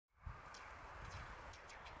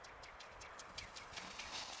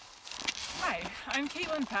I'm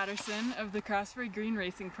Caitlin Patterson of the Craftsbury Green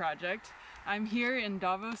Racing Project. I'm here in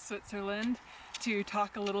Davos, Switzerland to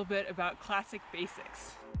talk a little bit about classic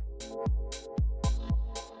basics.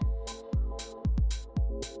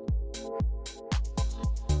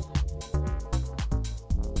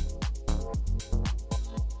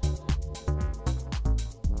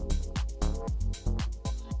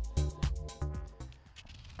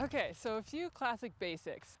 Okay, so a few classic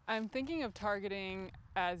basics. I'm thinking of targeting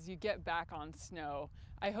as you get back on snow.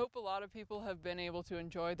 I hope a lot of people have been able to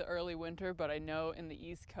enjoy the early winter, but I know in the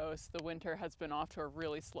East Coast, the winter has been off to a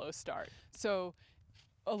really slow start. So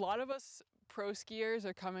a lot of us pro skiers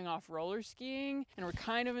are coming off roller skiing and we're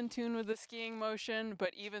kind of in tune with the skiing motion,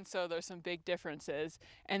 but even so, there's some big differences.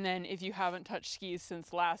 And then if you haven't touched skis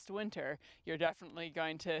since last winter, you're definitely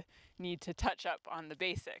going to need to touch up on the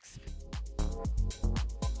basics.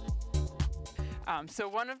 So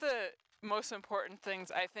one of the most important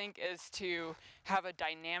things I think is to have a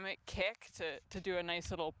dynamic kick to do a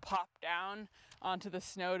nice little pop down onto the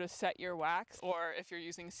snow to set your wax, or if you're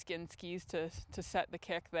using skin skis to set the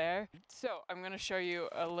kick there. So I'm going to show you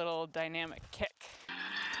a little dynamic kick.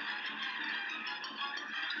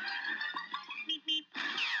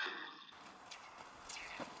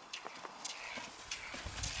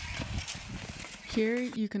 Here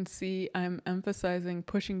you can see I'm emphasizing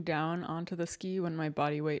pushing down onto the ski when my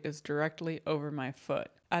body weight is directly over my foot.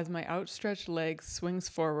 As my outstretched leg swings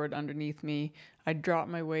forward underneath me, I drop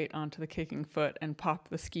my weight onto the kicking foot and pop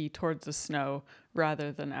the ski towards the snow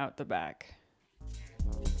rather than out the back.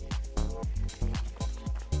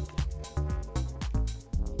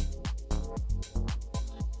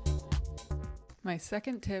 My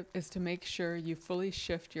second tip is to make sure you fully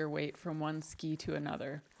shift your weight from one ski to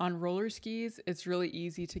another. On roller skis, it's really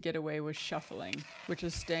easy to get away with shuffling, which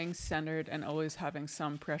is staying centered and always having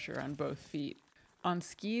some pressure on both feet. On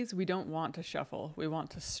skis, we don't want to shuffle, we want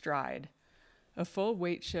to stride. A full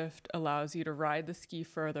weight shift allows you to ride the ski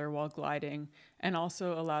further while gliding and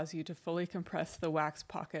also allows you to fully compress the wax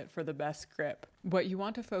pocket for the best grip. What you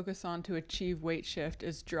want to focus on to achieve weight shift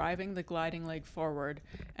is driving the gliding leg forward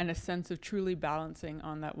and a sense of truly balancing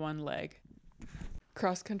on that one leg.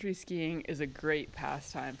 Cross-country skiing is a great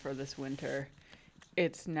pastime for this winter.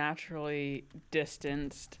 It's naturally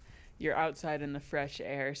distanced. You're outside in the fresh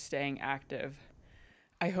air, staying active.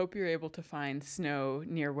 I hope you're able to find snow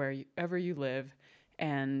near wherever you live,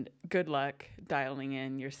 and good luck dialing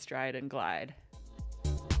in your stride and glide.